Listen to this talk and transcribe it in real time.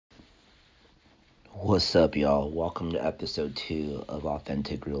What's up, y'all? Welcome to episode 2 of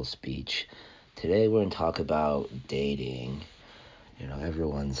Authentic Real Speech. Today we're going to talk about dating,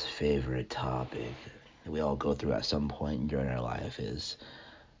 everyone's favorite topic we all go through at some point during our life is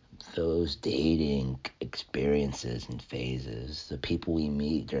those dating experiences and phases, the people we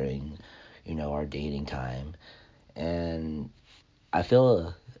meet during, our dating time. And I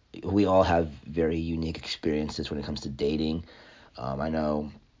feel we all have very unique experiences when it comes to dating. I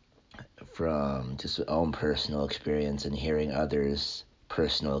know from just our own personal experience and hearing others'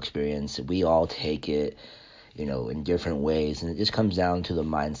 personal experience, we all take it, in different ways. And it just comes down to the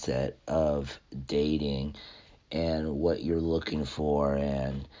mindset of dating and what you're looking for,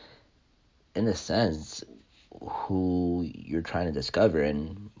 and in a sense, who you're trying to discover.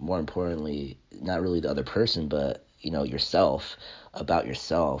 And more importantly, not really the other person, but, yourself, about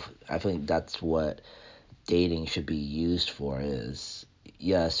yourself. I think that's what dating should be used for is,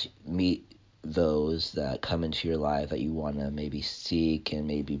 yes, meet those that come into your life that you want to maybe seek and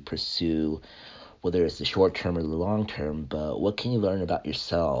maybe pursue, whether it's the short term or the long term, but what can you learn about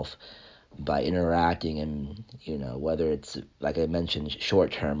yourself by interacting and, whether it's, like I mentioned,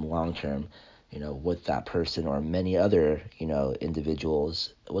 short term, long term, with that person or many other,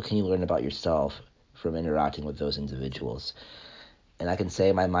 individuals. What can you learn about yourself from interacting with those individuals? And I can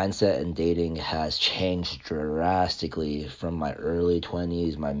say my mindset in dating has changed drastically from my early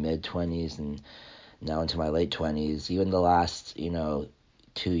 20s, my mid 20s, and now into my late 20s. Even the last,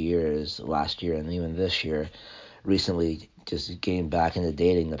 2 years, last year and even this year, recently just getting back into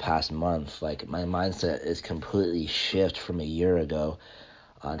dating the past month. Like, my mindset is completely shift from a year ago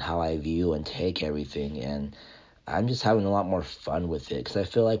on how I view and take everything. And I'm just having a lot more fun with it because I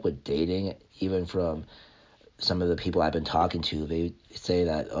feel like with dating, even from some of the people I've been talking to, they say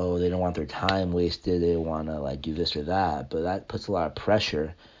that, oh, they don't want their time wasted, they don't want to like do this or that, but that puts a lot of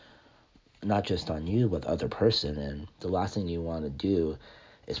pressure, not just on you, but the other person. And the last thing you want to do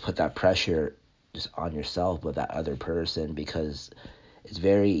is put that pressure just on yourself with that other person, because it's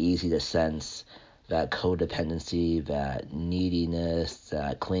very easy to sense that codependency, that neediness,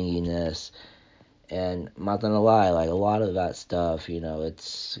 that clinginess. And I'm not gonna lie, like a lot of that stuff, it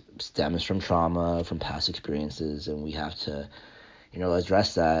stems from trauma, from past experiences, and we have to,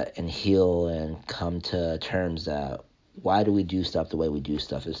 address that and heal and come to terms that why do we do stuff the way we do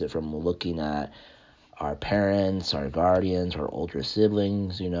stuff? Is it from looking at our parents, our guardians, our older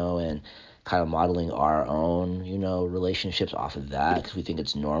siblings, and kind of modeling our own, relationships off of that because we think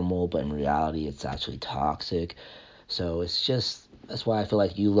it's normal, but in reality, it's actually toxic. So it's just that's why I feel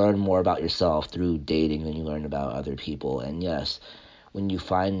like you learn more about yourself through dating than you learn about other people. And yes, when you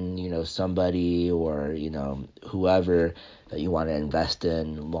find, somebody or, whoever that you want to invest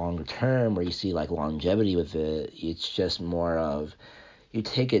in longer term, or you see like longevity with it, it's just more of you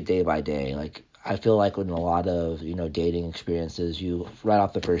take it day by day. Like, I feel like in a lot of, dating experiences, you right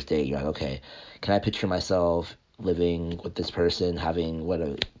off the first date, you're like, okay, can I picture myself living with this person,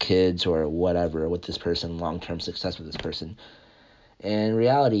 having kids or whatever with this person, long term success with this person? In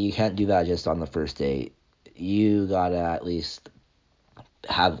reality, you can't do that just on the first date. You gotta at least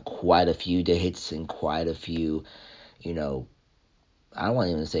have quite a few dates and quite a few, you know, I don't want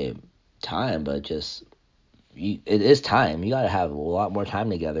to even say time, but just it is time. You got to have a lot more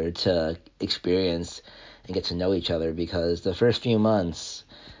time together to experience and get to know each other, because the first few months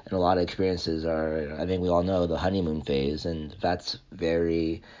and a lot of experiences are, I think we all know, the honeymoon phase, and that's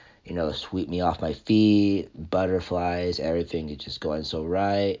very, sweep me off my feet, butterflies, everything is just going so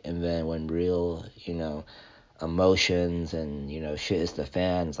right, and then when real, emotions and shit is the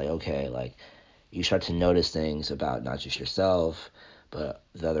fan, it's like, okay, like you start to notice things about not just yourself, but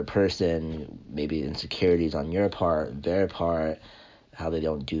the other person, maybe insecurities on your part, their part, how they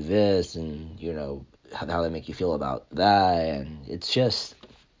don't do this, and how they make you feel about that. And it's just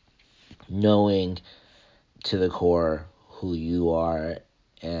knowing to the core who you are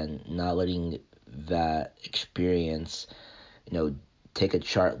and not letting that experience, you know, take a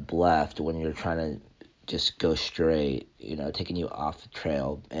sharp left when you're trying to just go straight, taking you off the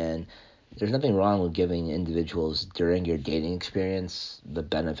trail. And there's nothing wrong with giving individuals during your dating experience the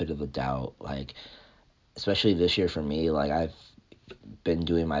benefit of the doubt. Like, especially this year for me, like I've been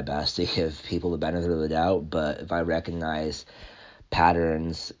doing my best to give people the benefit of the doubt, but if I recognize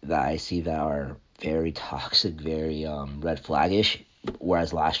patterns that I see that are very toxic, very red flaggish,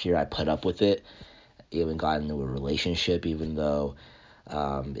 whereas last year I put up with it, even got into a relationship, even though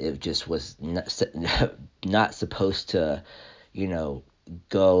it just was not supposed to, you know,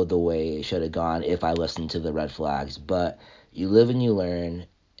 go the way it should have gone if I listened to the red flags. But you live and you learn.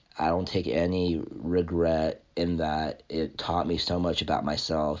 I don't take any regret in that. It taught me so much about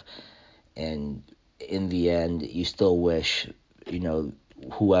myself, and in the end, you still wish, you know,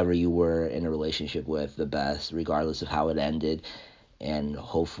 whoever you were in a relationship with the best, regardless of how it ended. And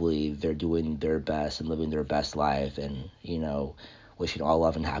hopefully they're doing their best and living their best life, and, wishing all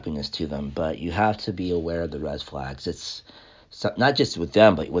love and happiness to them. But you have to be aware of the red flags. It's not just with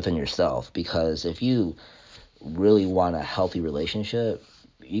them, but within yourself. Because if you really want a healthy relationship,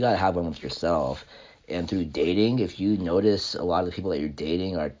 you got to have one with yourself. And through dating, if you notice a lot of the people that you're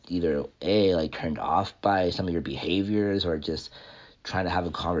dating are either like turned off by some of your behaviors, or just trying to have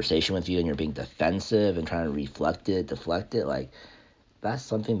a conversation with you and you're being defensive and trying to deflect it, like, that's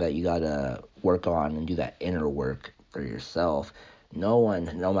something that you gotta work on and do that inner work for yourself. No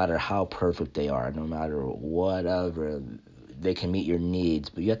one, no matter how perfect they are, no matter whatever, they can meet your needs,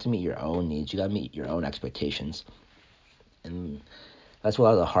 but you have to meet your own needs. You gotta meet your own expectations. And that's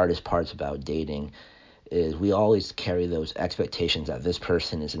one of the hardest parts about dating, is we always carry those expectations that this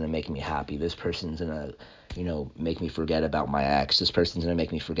person is going to make me happy. This person's going to, make me forget about my ex. This person's going to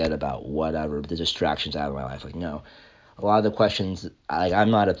make me forget about whatever, the distractions out of my life. Like, no. A lot of the questions, like,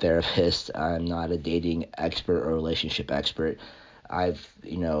 I'm not a therapist. I'm not a dating expert or relationship expert. I've,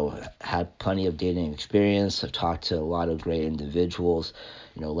 had plenty of dating experience. I've talked to a lot of great individuals,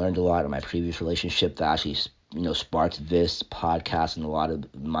 learned a lot in my previous relationship that actually, sparked this podcast and a lot of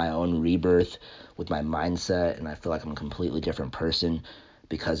my own rebirth with my mindset. And I feel like I'm a completely different person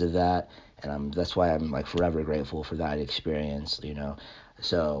because of that. And that's why I'm, like, forever grateful for that experience.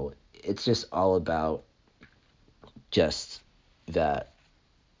 So it's just all about just that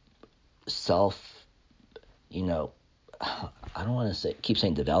self, I don't want to keep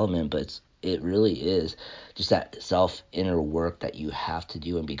saying development, but it really is just that self inner work that you have to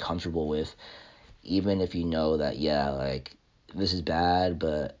do and be comfortable with, even if you know that, yeah, like, this is bad,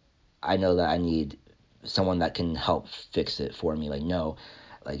 but I know that I need someone that can help fix it for me. Like, no,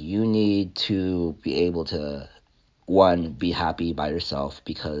 like, you need to be able to, one, be happy by yourself,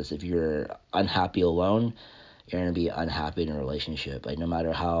 because if you're unhappy alone, you're going to be unhappy in a relationship. Like, no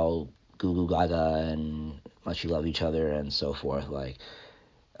matter how goo goo gaga and much you love each other and so forth, like,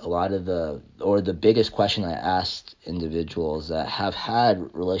 a lot of the biggest question I asked individuals that have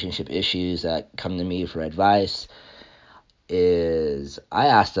had relationship issues that come to me for advice is, I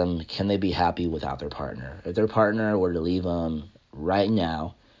asked them, can they be happy without their partner? If their partner were to leave them right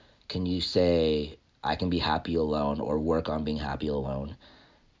now, can you say, I can be happy alone, or work on being happy alone?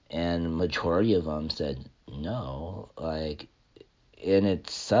 And majority of them said no. Like, and it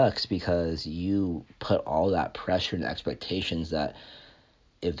sucks because you put all that pressure and expectations that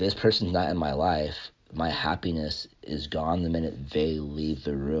if this person's not in my life, my happiness is gone the minute they leave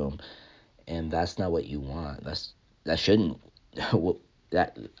the room. And that's not what you want. That shouldn't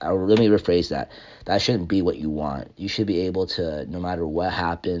that let me rephrase that. That shouldn't be what you want. You should be able to, no matter what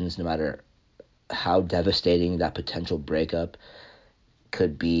happens, no matter how devastating that potential breakup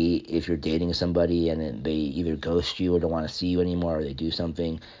could be, if you're dating somebody and then they either ghost you or don't want to see you anymore, or they do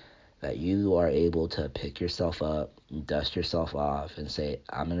something, that you are able to pick yourself up, dust yourself off, and say,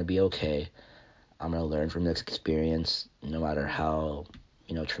 I'm going to be okay. I'm going to learn from this experience, no matter how,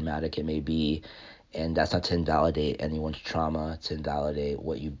 traumatic it may be. And that's not to invalidate anyone's trauma, to invalidate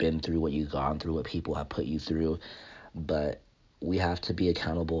what you've been through, what you've gone through, what people have put you through. But we have to be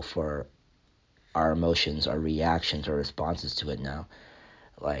accountable for our emotions, our reactions, our responses to it now.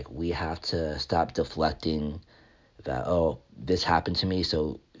 Like, we have to stop deflecting that, oh, this happened to me,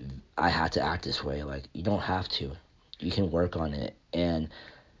 so I had to act this way. Like, you don't have to. You can work on it. And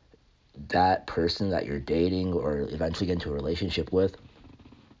that person that you're dating or eventually get into a relationship with,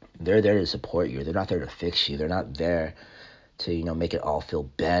 they're there to support you. They're not there to fix you. They're not there to, make it all feel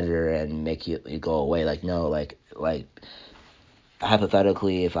better and make it go away. Like, no, like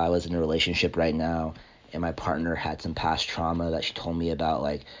hypothetically, if I was in a relationship right now and my partner had some past trauma that she told me about,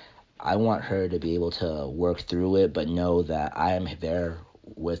 like, I want her to be able to work through it, but know that I am there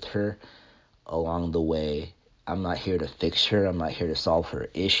with her along the way. I'm not here to fix her. I'm not here to solve her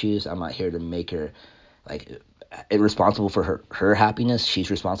issues. I'm not here to make her, like, responsible for her happiness. She's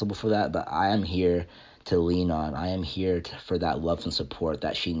responsible for that, but I am here to lean on. I am here for that love and support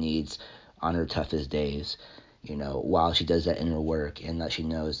that she needs on her toughest days, while she does that inner work, and that she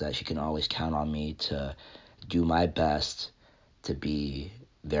knows that she can always count on me to do my best to be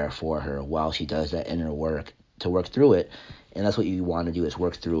there for her while she does that inner work to work through it. And that's what you want to do, is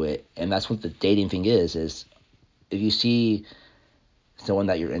work through it. And that's what the dating thing is if you see someone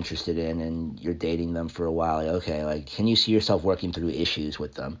that you're interested in and you're dating them for a while, like, okay, like, can you see yourself working through issues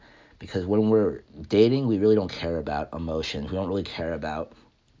with them? Because when we're dating, we really don't care about emotions. We don't really care about,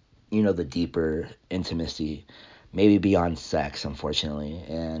 the deeper intimacy, maybe beyond sex, unfortunately.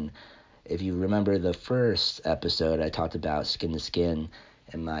 And if you remember the first episode, I talked about skin to skin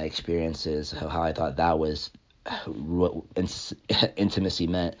and my experiences, how I thought that was what intimacy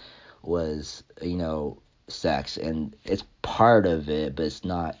meant was, sex. And it's part of it, but it's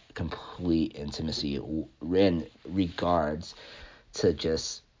not complete intimacy in regards to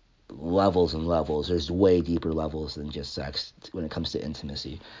just levels and levels. There's way deeper levels than just sex when it comes to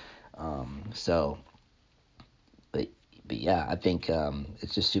intimacy. So, but yeah, I think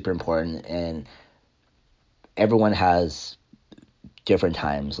it's just super important, and everyone has different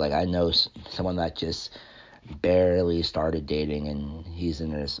times. Like I know someone that just barely started dating, and he's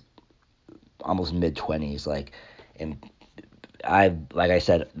in his almost mid 20s. And like I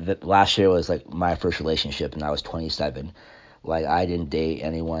said, last year was like my first relationship, and I was 27. Like I didn't date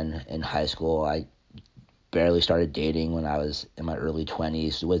anyone in high school. I barely started dating when I was in my early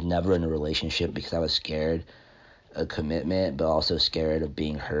 20s. Was never in a relationship because I was scared of commitment, but also scared of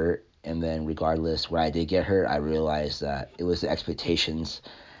being hurt. And then regardless where I did get hurt, I realized that it was the expectations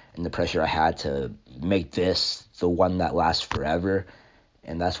and the pressure I had to make this the one that lasts forever.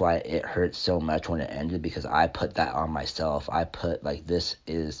 And that's why it hurt so much when it ended, because I put that on myself. I put like, this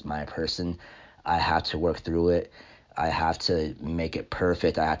is my person. I have to work through it. I have to make it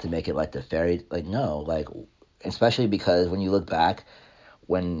perfect. I have to make it like the fairy. Like, no, like, especially because when you look back,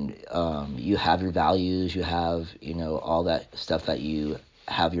 when you have your values, you have, all that stuff that you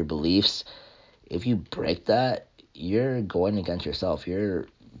have, your beliefs, if you break that, you're going against yourself. You're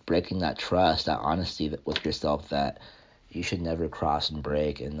breaking that trust, that honesty with yourself that you should never cross and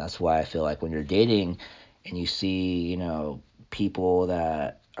break. And that's why I feel like when you're dating and you see, people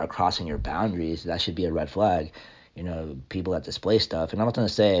that are crossing your boundaries, that should be a red flag. People that display stuff. And I'm not going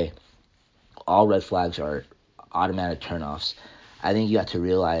to say all red flags are automatic turnoffs. I think you have to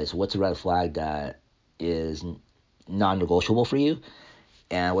realize what's a red flag that is non-negotiable for you,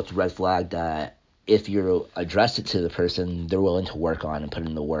 and what's a red flag that if you address it to the person, they're willing to work on and put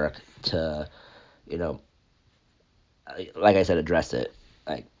in the work to, you know, like I said, address it.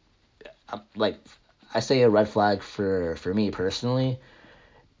 Like, like I say, a red flag for me personally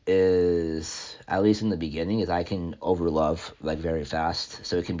is, at least in the beginning, is I can overlove like very fast,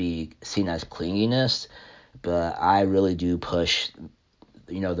 so it can be seen as clinginess. But I really do push,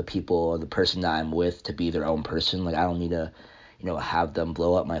 the people or the person that I'm with to be their own person. Like I don't need to, have them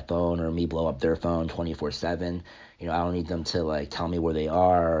blow up my phone or me blow up their phone 24/7. I don't need them to like tell me where they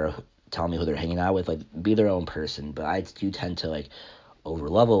are or tell me who they're hanging out with. Like be their own person. But I do tend to like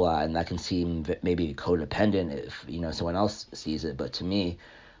overlove a lot, and that can seem maybe codependent if someone else sees it. But to me,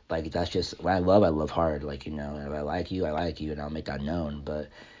 like that's just when I love hard. Like if I like you, and I'll make that known. But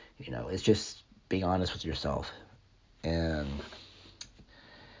it's just being honest with yourself. And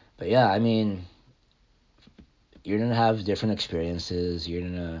but yeah, I mean, you're gonna have different experiences. You're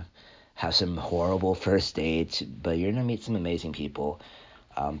gonna have some horrible first dates, but you're gonna meet some amazing people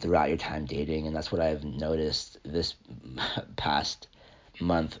throughout your time dating, and that's what I've noticed this past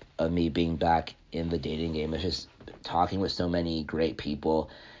month of me being back in the dating game. It's just talking with so many great people,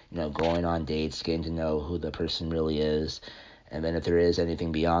 going on dates, getting to know who the person really is, and then if there is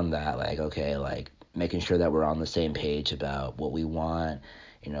anything beyond that, like okay, like making sure that we're on the same page about what we want.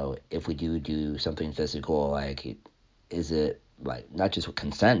 If we do something physical, like is it like not just with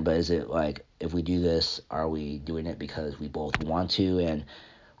consent, but is it like if we do this, are we doing it because we both want to and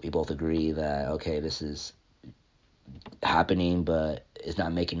we both agree that okay, this is happening, but it's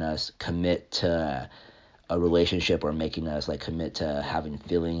not making us commit to a relationship or making us like commit to having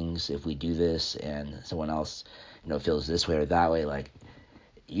feelings if we do this and someone else feels this way or that way. Like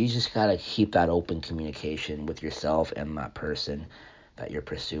you just gotta keep that open communication with yourself and that person that you're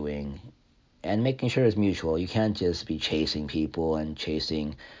pursuing, and making sure it's mutual. You can't just be chasing people and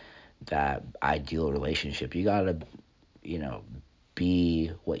chasing that ideal relationship. You gotta, you know,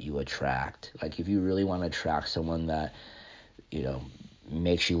 be what you attract. Like if you really want to attract someone that, you know,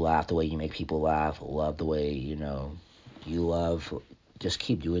 makes you laugh the way you make people laugh, love the way, you love, just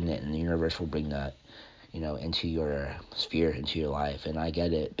keep doing it, and the universe will bring that, into your sphere, into your life. And I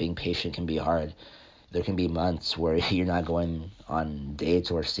get it. Being patient can be hard. There can be months where you're not going on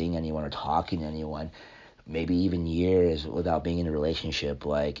dates or seeing anyone or talking to anyone, maybe even years without being in a relationship.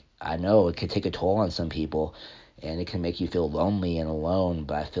 Like, I know it can take a toll on some people and it can make you feel lonely and alone,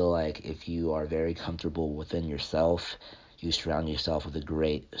 but I feel like if you are very comfortable within yourself, you surround yourself with a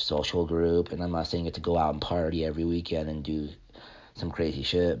great social group. And I'm not saying you have to go out and party every weekend and do some crazy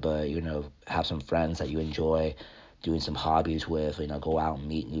shit, but have some friends that you enjoy doing some hobbies with, go out and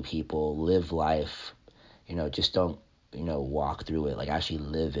meet new people, live life, just don't, walk through it, like actually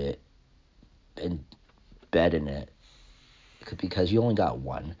live it and bed in it, because you only got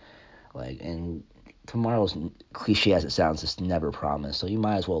one. Like, and tomorrow's cliche as it sounds, it's never promised. So you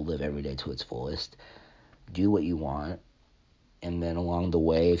might as well live every day to its fullest. Do what you want, and then along the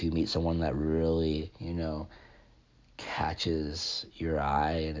way, if you meet someone that really, catches your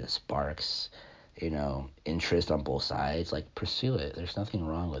eye and it sparks, interest on both sides, like pursue it. There's nothing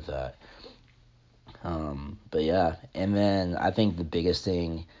wrong with that. But yeah, and then I think the biggest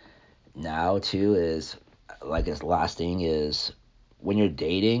thing now too is, like, this last thing is, when you're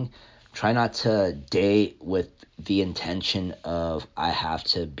dating, try not to date with the intention of, I have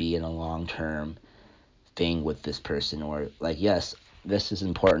to be in a long term thing with this person, or like, yes, this is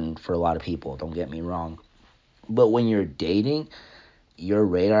important for a lot of people, don't get me wrong, but when you're dating, your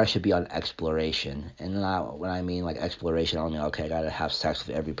radar should be on exploration. And when I mean like exploration, I don't mean, okay, I gotta have sex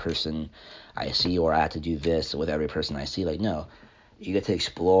with every person I see, or I have to do this with every person I see. Like, no, you get to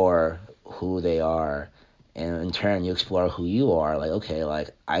explore who they are, and in turn you explore who you are. Like, okay, like,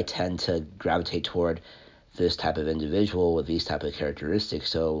 I tend to gravitate toward this type of individual with these type of characteristics,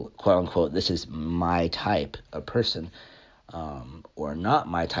 so quote unquote this is my type of person, or not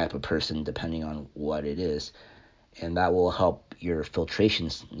my type of person, depending on what it is. And that will help your filtration,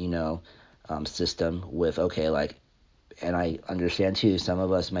 system with, okay, like, and I understand too, some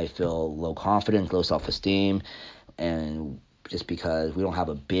of us might feel low confidence, low self-esteem, and just because we don't have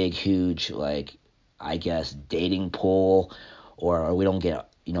a big, huge, like, I guess, dating pool, or we don't get,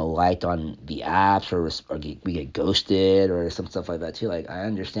 liked on the apps, or we get ghosted, or some stuff like that too. Like, I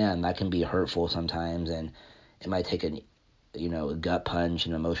understand that can be hurtful sometimes, and it might take a gut punch,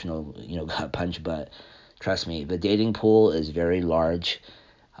 an emotional, gut punch, but trust me, the dating pool is very large.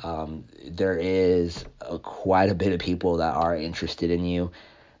 There is quite a bit of people that are interested in you,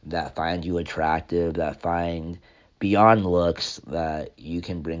 that find you attractive, that find beyond looks that you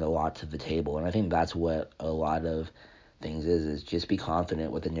can bring a lot to the table. And I think that's what a lot of things is just be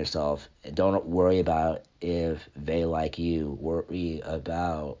confident within yourself. Don't worry about if they like you. Worry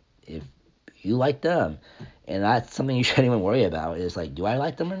about if you like them. And that's something you shouldn't even worry about, is like, do I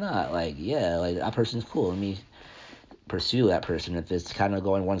like them or not? Like, yeah, like, that person's cool. Let me pursue that person. If it's kind of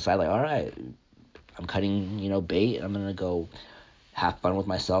going one side, like, all right, I'm cutting, bait. I'm going to go have fun with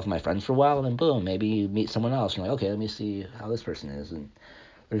myself and my friends for a while, and then boom, maybe you meet someone else. You're like, okay, let me see how this person is. And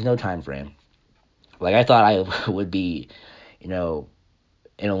there's no time frame. Like, I thought I would be, you know,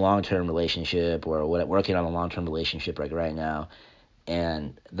 in a long-term relationship, or working on a long-term relationship like right now,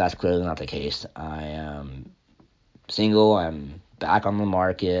 and that's clearly not the case. I am single. I'm back on the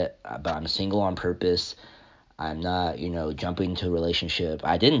market, but I'm single on purpose. I'm not, jumping into a relationship.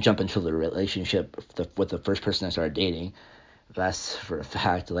 I didn't jump into the relationship with the first person I started dating. That's for a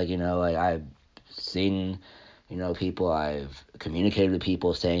fact. Like, like, I've seen, people, I've communicated with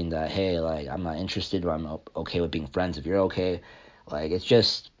people saying that, hey, like, I'm not interested, or I'm okay with being friends if you're okay. Like, it's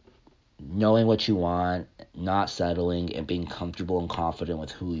just knowing what you want, not settling, and being comfortable and confident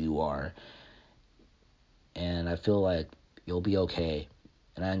with who you are. And I feel like you'll be okay.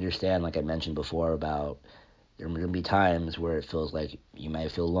 And I understand, like I mentioned before, about there are going to be times where it feels like you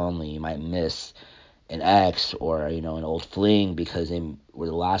might feel lonely, you might miss an ex, or an old fling, because they were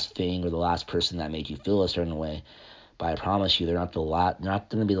the last thing or the last person that made you feel a certain way. But I promise you, they're not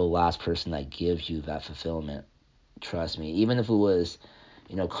going to be the last person that gives you that fulfillment. Trust me. Even if it was,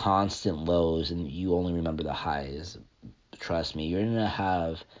 constant lows and you only remember the highs, trust me, you're going to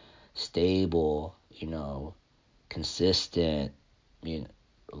have stable, consistent,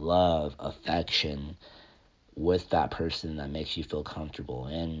 love, affection with that person that makes you feel comfortable.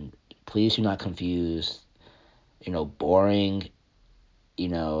 And please do not confuse, boring, you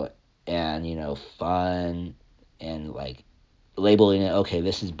know, and, fun, and, like, labeling it, okay,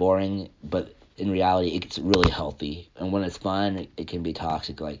 this is boring, but in reality, it's really healthy. And when it's fun, it can be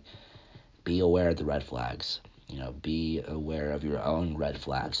toxic. Like, be aware of the red flags. Be aware of your own red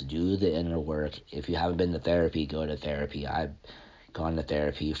flags. Do the inner work. If you haven't been to therapy, go to therapy. I've gone to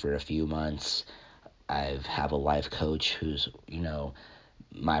therapy for a few months. I have a life coach who's,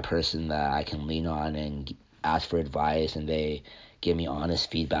 my person that I can lean on and ask for advice, and they give me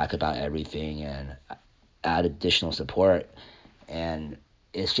honest feedback about everything and add additional support. And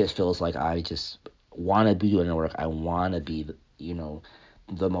it just feels like I just want to be doing the work. I want to be,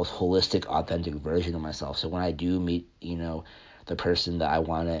 the most holistic, authentic version of myself. So when I do meet, the person that I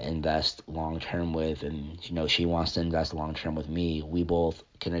want to invest long term with, and, she wants to invest long term with me, we both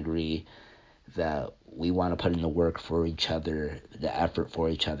can agree that we want to put in the work for each other, the effort for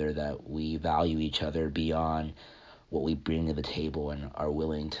each other, that we value each other beyond what we bring to the table, and are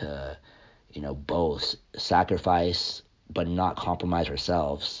willing to, both sacrifice but not compromise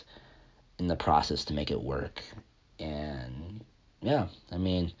ourselves in the process to make it work. And yeah, I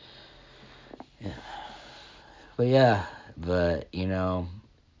mean, Yeah. But yeah, but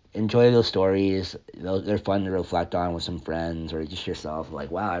enjoy those stories. They're fun to reflect on with some friends or just yourself.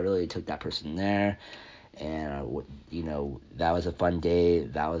 Like, wow, I really took that person there, and that was a fun day.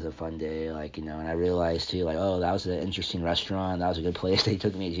 That was a fun day. Like, and I realized too, like, oh, that was an interesting restaurant. That was a good place they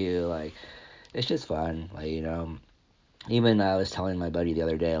took me to. Like, it's just fun. Like, even I was telling my buddy the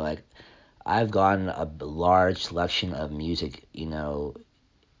other day, like, I've gotten a large selection of music.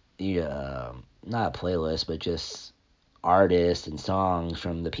 Not a playlist, but just artists and songs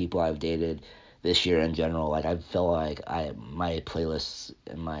from the people I've dated this year in general. Like, I feel like my playlists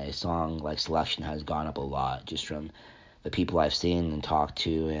and my song like selection has gone up a lot just from the people I've seen and talked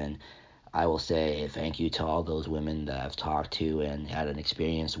to. And I will say thank you to all those women that I've talked to and had an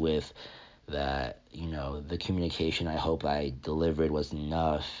experience with, that the communication I hope I delivered was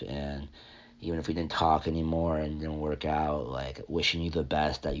enough. And even if we didn't talk anymore and didn't work out, like, wishing you the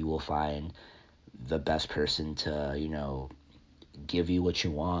best, that you will find the best person to give you what you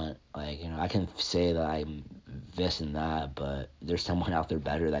want. Like, I can say that I'm this and that, but there's someone out there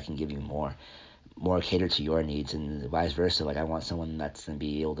better that can give you more cater to your needs, and vice versa. Like, I want someone that's gonna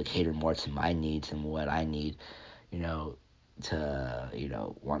be able to cater more to my needs and what I need, you know to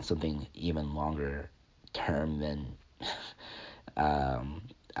want something even longer term than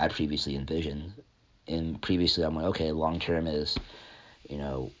I previously envisioned. And previously I'm like, okay, long term is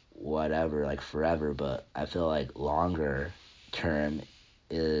whatever, like forever. But I feel like longer term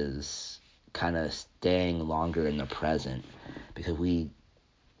is kind of staying longer in the present, because we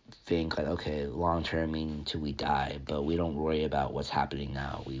think like, okay, long term means until we die, but we don't worry about what's happening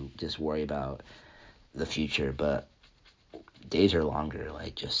now. We just worry about the future. But days are longer.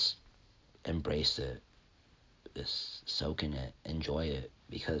 Like, just embrace it, just soak in it, enjoy it,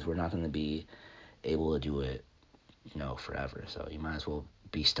 because we're not going to be able to do it, forever. So you might as well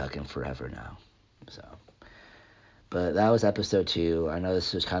be stuck in forever now. So, but that was episode 2. I know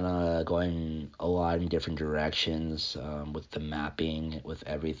this was kind of going a lot in different directions, with the mapping, with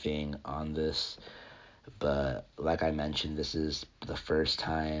everything on this. But like I mentioned, this is the first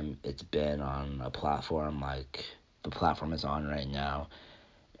time it's been on a platform like the platform is on right now.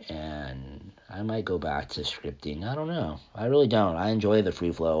 And I might go back to scripting. I don't know. I really don't. I enjoy the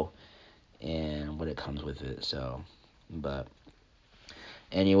free flow and what it comes with it. So, but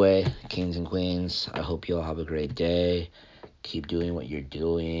anyway, kings and queens, I hope you all have a great day. Keep doing what you're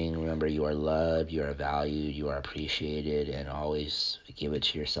doing. Remember, you are loved, you are valued, you are appreciated, and always give it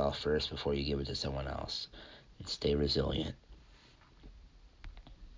to yourself first before you give it to someone else. And stay resilient.